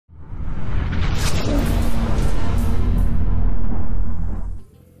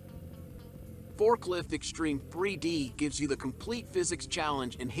Forklift Extreme 3D gives you the complete physics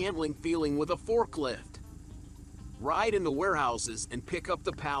challenge and handling feeling with a forklift. Ride in the warehouses and pick up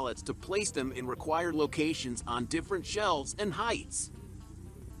the pallets to place them in required locations on different shelves and heights.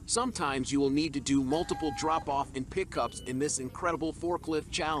 Sometimes you will need to do multiple drop-off and pickups in this incredible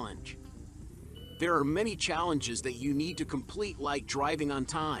forklift challenge. There are many challenges that you need to complete, like driving on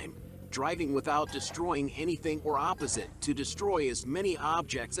time, driving without destroying anything, or opposite, to destroy as many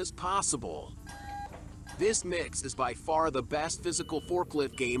objects as possible. This mix is by far the best physical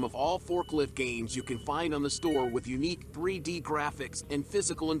forklift game of all forklift games you can find on the store, with unique 3D graphics and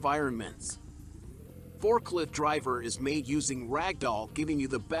physical environments. Forklift Driver is made using ragdoll, giving you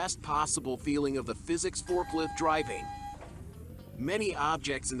the best possible feeling of the physics forklift driving. Many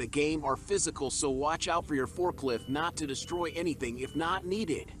objects in the game are physical, so watch out for your forklift not to destroy anything if not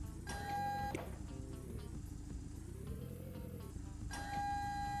needed.